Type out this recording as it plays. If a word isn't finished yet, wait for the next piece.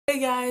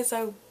guys,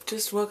 I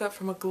just woke up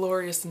from a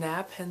glorious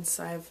nap, hence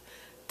I've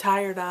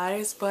tired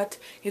eyes, but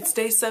it's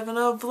day 7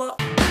 of VLAugust.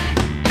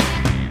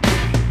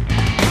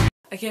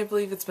 I can't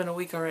believe it's been a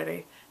week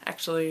already.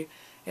 Actually,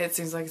 it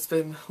seems like it's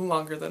been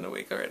longer than a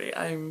week already.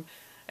 I'm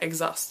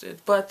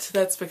exhausted, but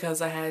that's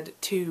because I had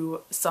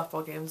 2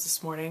 softball games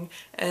this morning,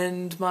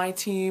 and my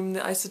team,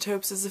 the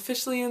Isotopes, is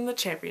officially in the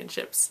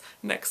championships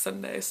next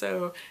Sunday,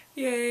 so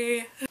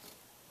yay!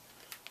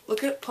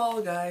 Look at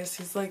Paul, guys.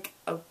 He's like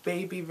a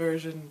baby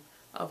version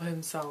of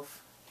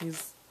himself.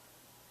 He's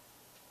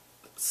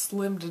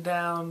slimmed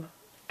down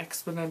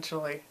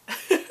exponentially.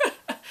 Look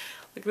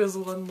at his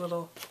one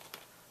little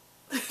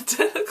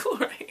tentacle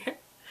right here.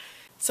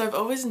 So I've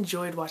always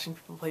enjoyed watching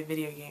people play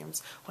video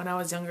games. When I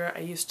was younger, I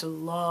used to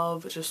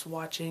love just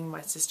watching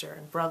my sister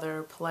and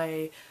brother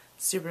play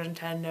Super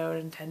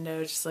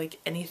Nintendo, just like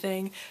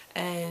anything.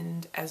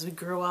 And as we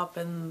grew up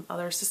and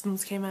other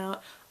systems came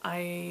out,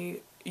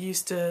 I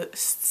used to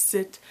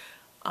sit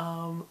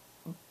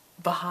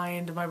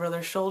behind my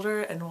brother's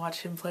shoulder and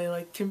watch him play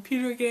like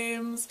computer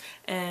games,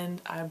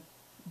 and I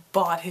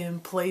bought him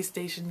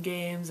PlayStation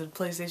games and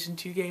PlayStation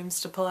 2 games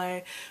to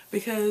play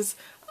because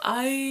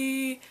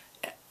I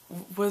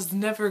was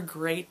never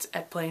great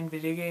at playing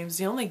video games.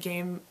 The only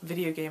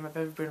video game I've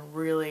ever been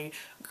really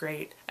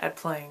great at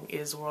playing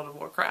is World of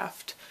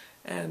Warcraft,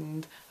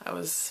 and I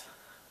was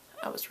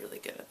really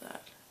good at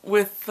that.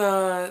 With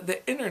the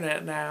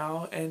internet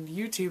now and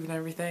YouTube and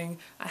everything,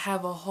 I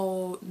have a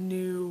whole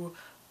new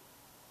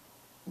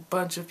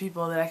bunch of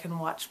people that I can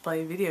watch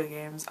play video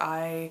games.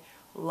 I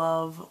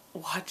love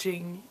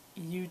watching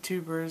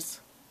YouTubers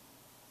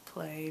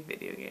play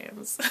video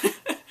games.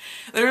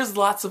 There's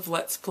lots of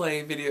Let's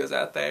Play videos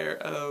out there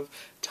of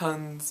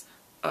tons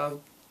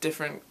of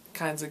different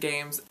kinds of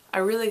games. I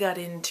really got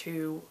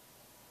into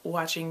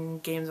watching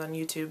games on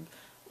YouTube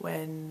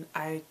when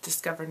I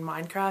discovered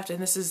Minecraft, and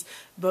this is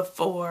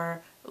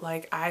before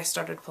like I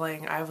started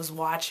playing. I was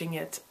watching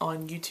it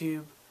on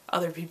YouTube,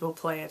 other people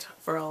play it,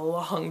 for a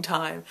long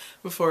time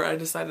before I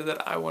decided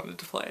that I wanted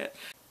to play it.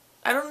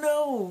 I don't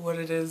know what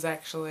it is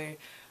actually.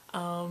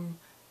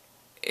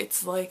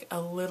 It's like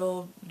a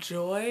little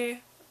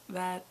joy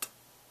that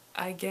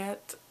I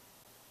get.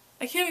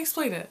 I can't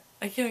explain it.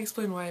 I can't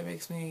explain why it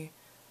makes me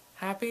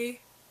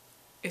happy.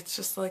 It's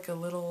just like a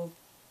little...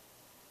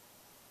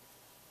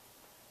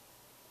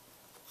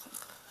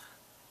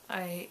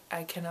 I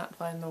cannot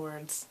find the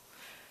words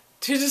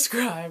to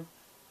describe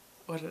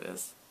what it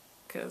is,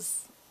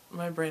 because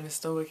my brain is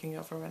still waking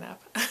up from a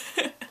nap.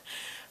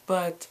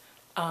 But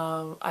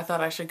I thought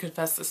I should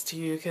confess this to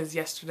you because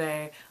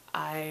yesterday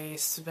I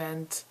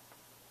spent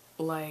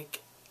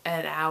like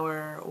an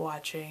hour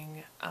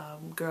watching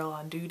Girl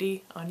on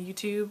Duty on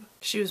YouTube.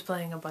 She was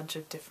playing a bunch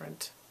of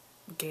different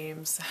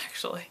games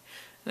actually,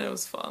 and it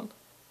was fun.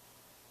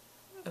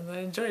 And I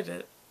enjoyed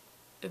it.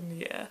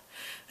 And yeah.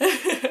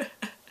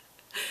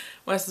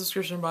 My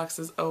subscription box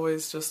is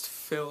always just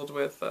filled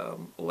with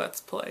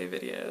Let's Play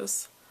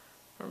videos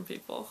from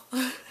people.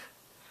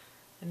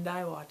 And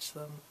I watch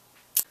them.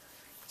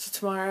 So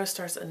tomorrow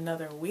starts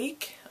another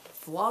week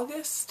of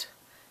VLAugust,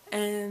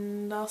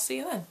 and I'll see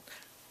you then.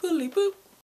 Boodly boop!